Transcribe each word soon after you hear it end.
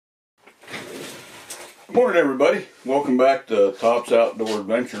Good morning, everybody. Welcome back to Tops Outdoor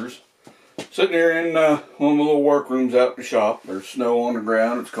Adventures. Sitting here in one of the little workrooms out in the shop. There's snow on the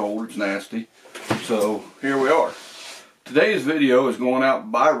ground, it's cold, it's nasty. So here we are. Today's video is going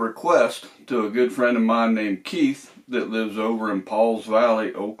out by request to a good friend of mine named Keith that lives over in Pauls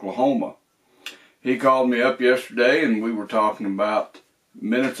Valley, Oklahoma. He called me up yesterday and we were talking about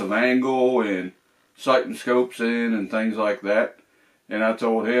minutes of angle and sighting scopes in and things like that. And I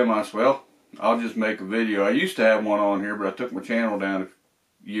told him, I said, well, I'll just make a video. I used to have one on here, but I took my channel down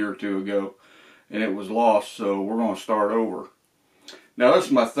a year or two ago and it was lost, so we're going to start over. Now this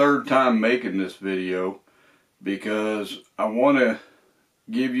is my third time making this video because I want to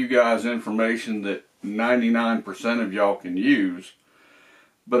give you guys information that 99% of y'all can use,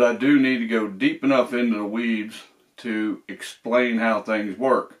 but I do need to go deep enough into the weeds to explain how things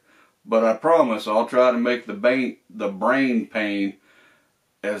work. But I promise I'll try to make the brain pain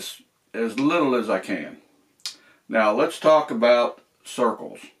as little as I can. Now let's talk about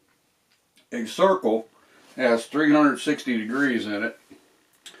circles. A circle has 360 degrees in it,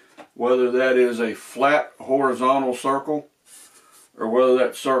 whether that is a flat horizontal circle or whether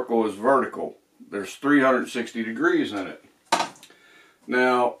that circle is vertical. There's 360 degrees in it.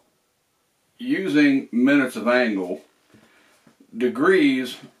 Now, using minutes of angle,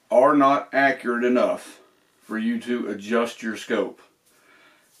 degrees are not accurate enough for you to adjust your scope.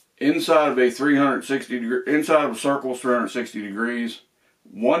 Inside of a circle is 360 degrees.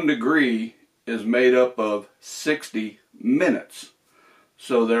 1 degree is made up of 60 minutes.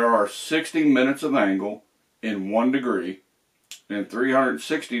 So there are 60 minutes of angle in 1 degree and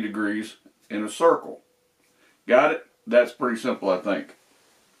 360 degrees in a circle. Got it? That's pretty simple, I think.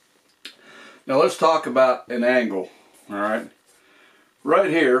 Now let's talk about an angle. Alright. Right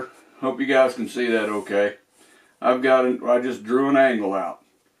here, hope you guys can see that okay. I just drew an angle out.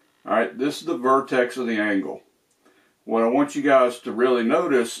 Alright, this is the vertex of the angle. What I want you guys to really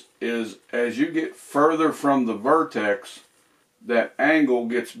notice is as you get further from the vertex, that angle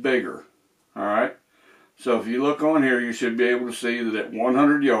gets bigger. Alright, so if you look on here, you should be able to see that at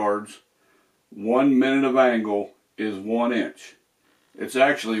 100 yards, 1 minute of angle is 1 inch. It's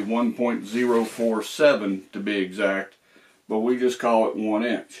actually 1.047 to be exact, but we just call it 1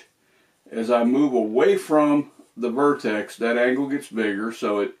 inch. As I move away from the vertex, that angle gets bigger,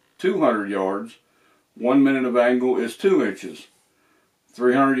 so at 200 yards, 1 minute of angle is 2 inches.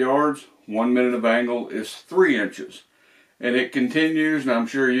 300 yards, 1 minute of angle is 3 inches. And it continues, and I'm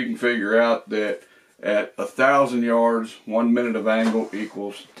sure you can figure out that at 1,000 yards, 1 minute of angle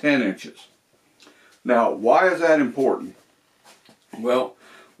equals 10 inches. Now, why is that important? Well,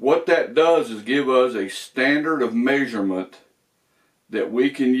 what that does is give us a standard of measurement that we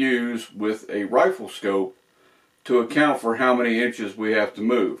can use with a rifle scope to account for how many inches we have to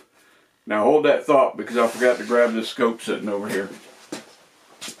move. Now hold that thought because I forgot to grab this scope sitting over here.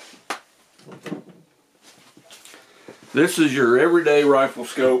 This is your everyday rifle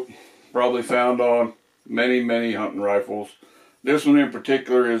scope, probably found on many hunting rifles. This one in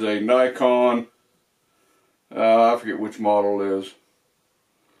particular is a Nikon, I forget which model it is.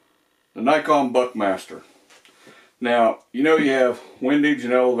 The Nikon Buckmaster. Now, you know you have windage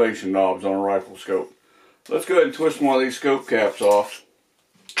and elevation knobs on a rifle scope. Let's go ahead and twist one of these scope caps off.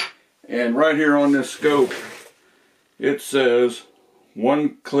 And right here on this scope, it says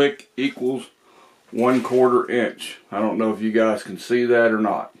 1 click equals 1/4 inch. I don't know if you guys can see that or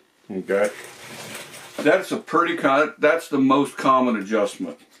not. Okay. That's the most common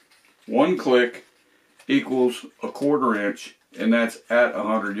adjustment. 1 click equals 1/4 inch, and that's at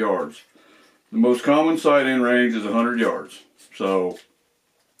 100 yards. The most common sight in range is 100 yards. So,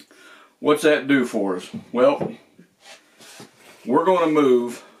 what's that do for us? Well, we're going to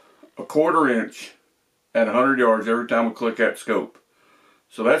move 1/4 inch at 100 yards every time we click that scope.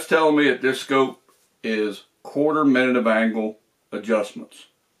 So that's telling me that this scope is 1/4 minute of angle adjustments.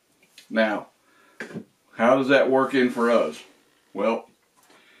 Now, how does that work in for us? Well,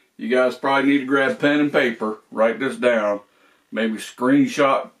 you guys probably need to grab pen and paper, write this down, maybe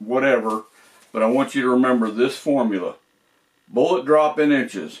screenshot whatever, but I want you to remember this formula. Bullet drop in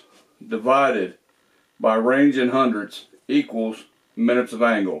inches divided by range in hundredths equals minutes of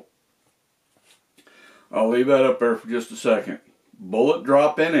angle. I'll leave that up there for just a second. Bullet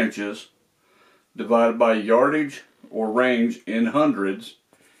drop in inches divided by yardage or range in hundreds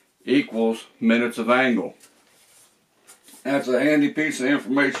equals minutes of angle. That's a handy piece of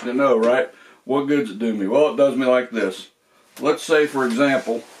information to know, right? What good's it do me? Well, it does me like this. Let's say, for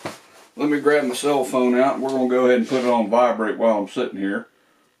example, let me grab my cell phone out and we're going to go ahead and put it on vibrate while I'm sitting here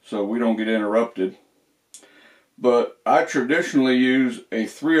so we don't get interrupted. But I traditionally use a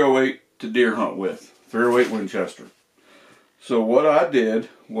 308 to deer hunt with. .308 Winchester. So what I did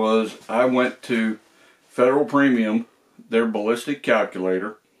was I went to Federal Premium, their ballistic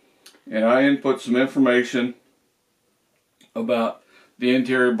calculator, and I input some information about the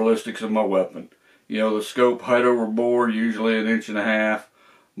interior ballistics of my weapon. You know, the scope height over bore, usually 1.5 inches,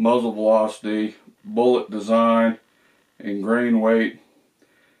 muzzle velocity, bullet design, and grain weight.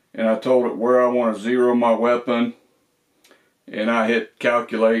 And I told it where I want to zero my weapon, and I hit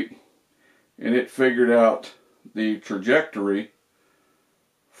calculate, and it figured out the trajectory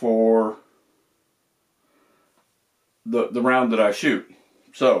for the round that I shoot.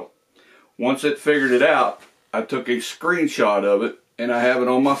 So once it figured it out, I took a screenshot of it, and I have it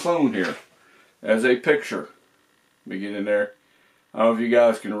on my phone here as a picture. Let me get in there. I don't know if you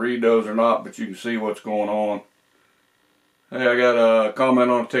guys can read those or not, but you can see what's going on. Hey, I got a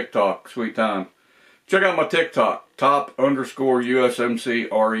comment on TikTok. Sweet time. Check out my TikTok,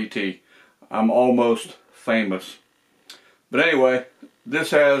 top_USMCRET. I'm almost famous. But anyway,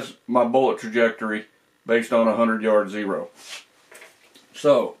 this has my bullet trajectory based on a 100-yard zero.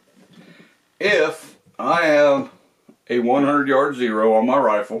 So, if I have a 100-yard zero on my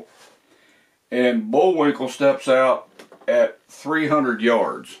rifle, and Bullwinkle steps out at 300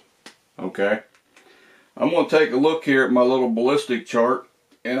 yards, okay, I'm going to take a look here at my little ballistic chart,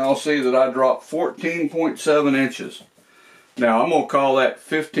 and I'll see that I dropped 14.7 inches. Now, I'm going to call that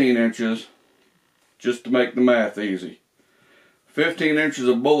 15 inches just to make the math easy. 15 inches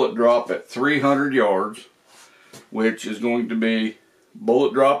of bullet drop at 300 yards, which is going to be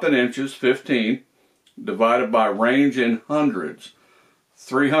bullet drop in inches, 15, divided by range in hundreds.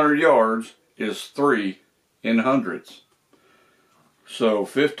 300 yards is 3 in hundreds. So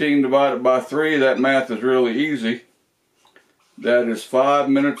 15 divided by 3, that math is really easy. That is 5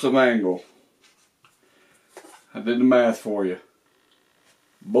 minutes of angle. I did the math for you.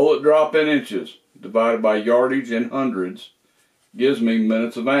 Bullet drop in inches divided by yardage in hundreds gives me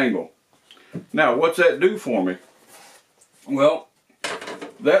minutes of angle. Now, what's that do for me? Well,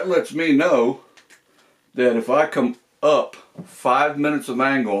 that lets me know that if I come up 5 minutes of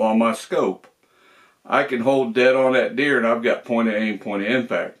angle on my scope, I can hold dead on that deer and I've got point of aim, point of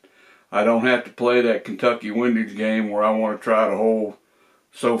impact. I don't have to play that Kentucky windage game where I want to try to hold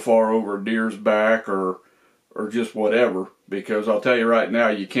so far over a deer's back or just whatever, because I'll tell you right now,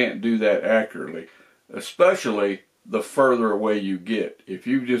 you can't do that accurately, especially the further away you get. If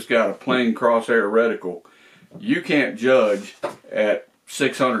you've just got a plain crosshair reticle, you can't judge at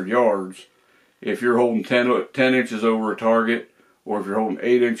 600 yards if you're holding 10 inches over a target or if you're holding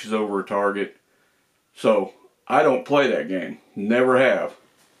 8 inches over a target. So I don't play that game. Never have.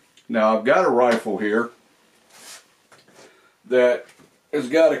 Now I've got a rifle here that has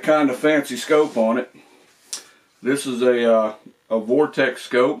got a kind of fancy scope on it. This is a Vortex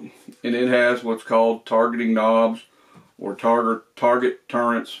scope, and it has what's called targeting knobs or target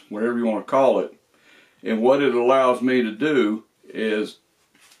turrets, whatever you want to call it. And what it allows me to do is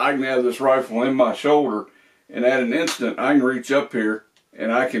I can have this rifle in my shoulder, and at an instant I can reach up here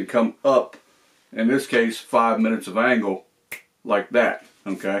and I can come up, in this case 5 minutes of angle, like that.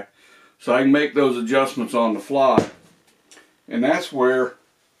 Okay, so I can make those adjustments on the fly, and that's where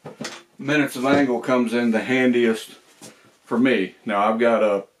minutes of angle comes in the handiest for me. Now I've got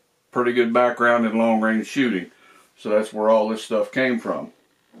a pretty good background in long range shooting, so that's where all this stuff came from.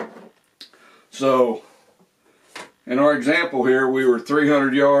 So in our example here, we were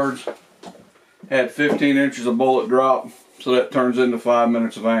 300 yards, had 15 inches of bullet drop, so that turns into 5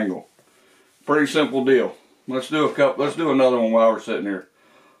 minutes of angle. Pretty simple deal. Let's do another one while we're sitting here.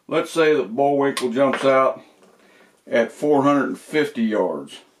 Let's say that Bullwinkle jumps out at 450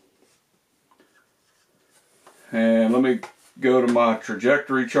 yards. And let me go to my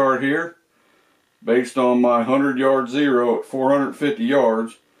trajectory chart here. Based on my 100-yard zero at 450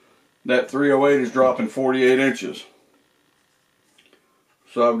 yards, that 308 is dropping 48 inches.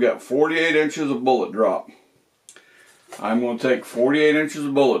 So I've got 48 inches of bullet drop. I'm going to take 48 inches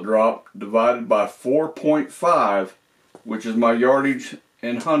of bullet drop divided by 4.5, which is my yardage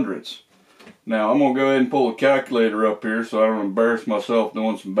in hundreds. Now I'm going to go ahead and pull a calculator up here so I don't embarrass myself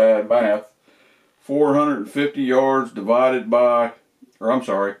doing some bad math. 450 yards divided by,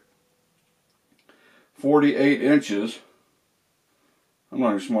 48 inches. I'm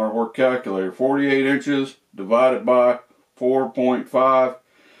not a smart work calculator. 48 inches divided by 4.5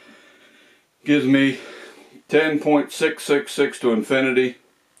 gives me 10.666 to infinity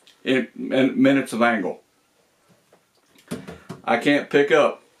in minutes of angle. I can't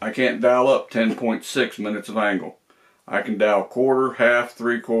dial up 10.6 minutes of angle. I can dial quarter, half,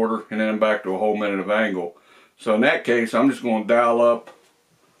 3/4, and then back to a whole minute of angle. So in that case, I'm just going to dial up,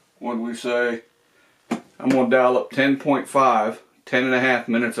 what do we say, I'm going to dial up 10.5, 10.5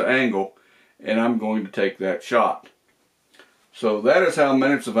 minutes of angle, and I'm going to take that shot. So that is how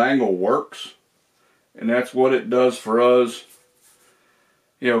minutes of angle works, and that's what it does for us,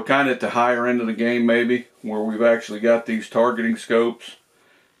 you know, kind of at the higher end of the game maybe, where we've actually got these targeting scopes.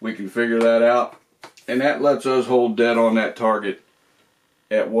 We can figure that out, and that lets us hold dead on that target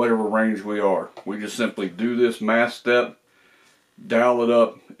at whatever range we are. We just simply do this math step, dial it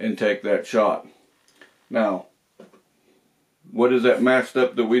up, and take that shot. Now, what is that math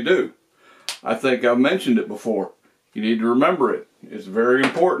step that we do? I think I've mentioned it before. You need to remember it. It's very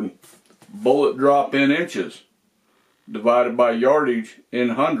important. Bullet drop in inches divided by yardage in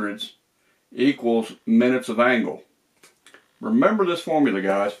hundreds equals minutes of angle. Remember this formula,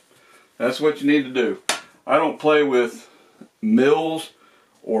 guys. That's what you need to do. I don't play with mils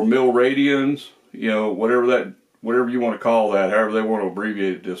or mil radians, you know, whatever you want to call that, however they want to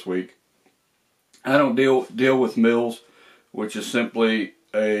abbreviate it this week. I don't deal with mils, which is simply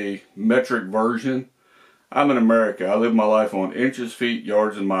a metric version. I'm in America. I live my life on inches, feet,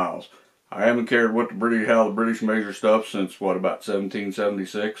 yards, and miles. I haven't cared how the British measure stuff since, what, about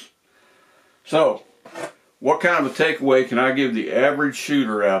 1776? So, what kind of a takeaway can I give the average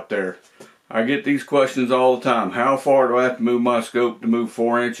shooter out there? I get these questions all the time. How far do I have to move my scope to move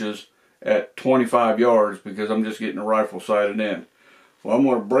 4 inches at 25 yards because I'm just getting a rifle sighted in? Well, I'm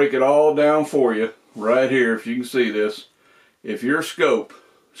going to break it all down for you right here, if you can see this. If your scope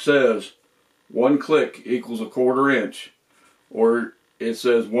says 1 click equals 1/4 inch, or it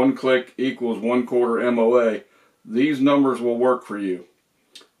says 1 click equals 1/4 MOA, these numbers will work for you.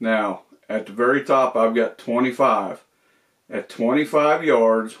 Now, at the very top, I've got 25. At 25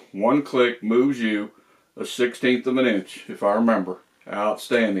 yards, 1 click moves you 1/16 of an inch, if I remember.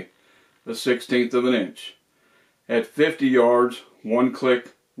 Outstanding. 1/16 of an inch. At 50 yards, 1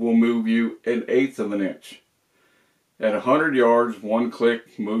 click will move you 1/8 of an inch. At 100 yards, 1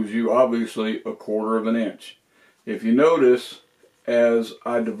 click moves you, obviously, 1/4 of an inch. If you notice, as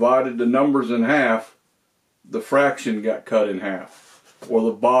I divided the numbers in half, the fraction got cut in half, or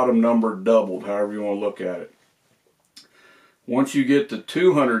the bottom number doubled, however you want to look at it. Once you get to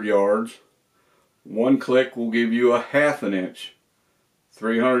 200 yards, 1 click will give you 1/2 an inch.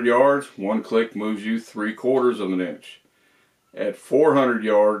 300 yards, 1 click moves you 3/4 of an inch. At 400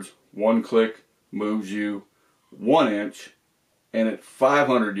 yards, 1 click moves you 1 inch, and at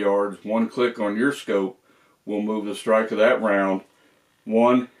 500 yards, 1 click on your scope will move the strike of that round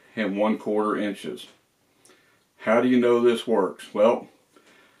 1 1/4 inches. How do you know this works? Well,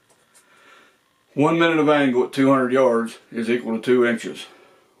 1 minute of angle at 200 yards is equal to 2 inches.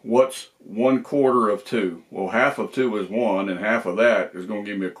 What's 1/4 of 2? Well, half of 2 is 1, and half of that is going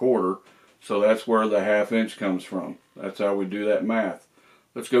to give me 1/4, so that's where the 1/2 inch comes from. That's how we do that math.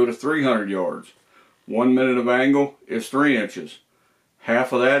 Let's go to 300 yards. 1 minute of angle is 3 inches.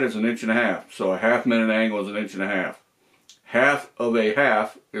 Half of that is 1.5 inches, so a 1/2 minute angle is 1.5 inches. Half of a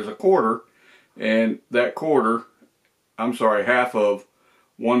half is 1/4, and that half of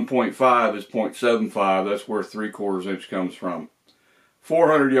 1.5 is 0.75. That's where 3/4 inch comes from.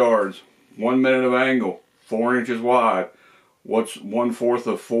 400 yards, 1 minute of angle, 4 inches wide. What's 1/4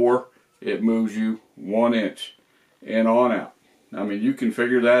 of 4? It moves you 1 inch, and on out. I mean, you can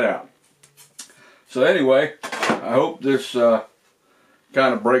figure that out. So anyway, I hope this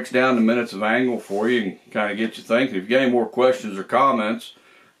kind of breaks down the minutes of angle for you and kind of gets you thinking. If you got any more questions or comments,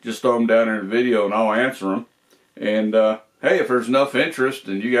 just throw them down in the video and I'll answer them. And hey, if there's enough interest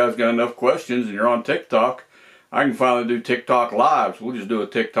and you guys got enough questions and you're on TikTok, I can finally do TikTok lives. We'll just do a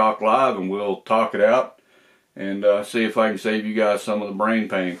TikTok live and we'll talk it out and see if I can save you guys some of the brain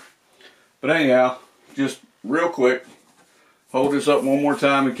pain. But anyhow, just real quick, hold this up one more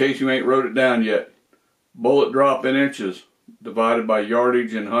time in case you ain't wrote it down yet. Bullet drop in inches divided by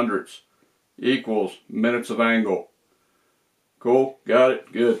yardage in hundredths equals minutes of angle. Cool? Got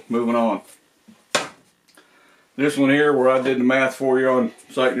it? Good. Moving on. This one here, where I did the math for you on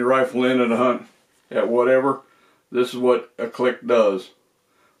sighting your rifle in at a hunt at whatever, this is what a click does.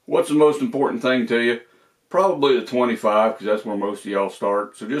 What's the most important thing to you? Probably the 25, because that's where most of y'all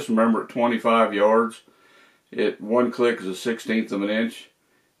start. So just remember, at 25 yards, 1 click is 1/16 of an inch.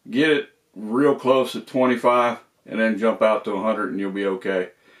 Get it real close at 25 and then jump out to 100 and you'll be okay.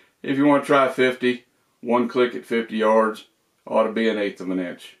 If you want to try 50, 1 click at 50 yards ought to be 1/8 of an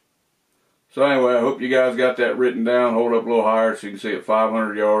inch. So anyway, I hope you guys got that written down. Hold up a little higher so you can see at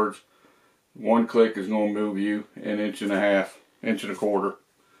 500 yards, 1 click is going to move you 1.5 inches, 1.25 inches.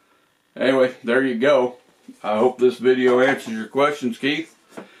 Anyway, there you go. I hope this video answers your questions, Keith.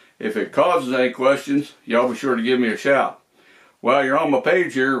 If it causes any questions, y'all be sure to give me a shout. While you're on my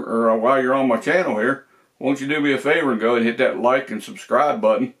page here, or while you're on my channel here, won't you do me a favor and go and hit that like and subscribe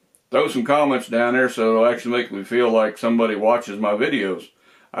button. Throw some comments down there so it'll actually make me feel like somebody watches my videos.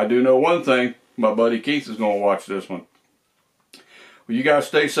 I do know one thing, my buddy Keith is going to watch this one. Well, you guys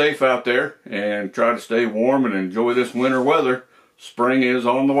stay safe out there and try to stay warm and enjoy this winter weather. Spring is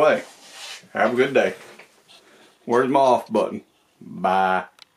on the way. Have a good day. Where's my off button? Bye.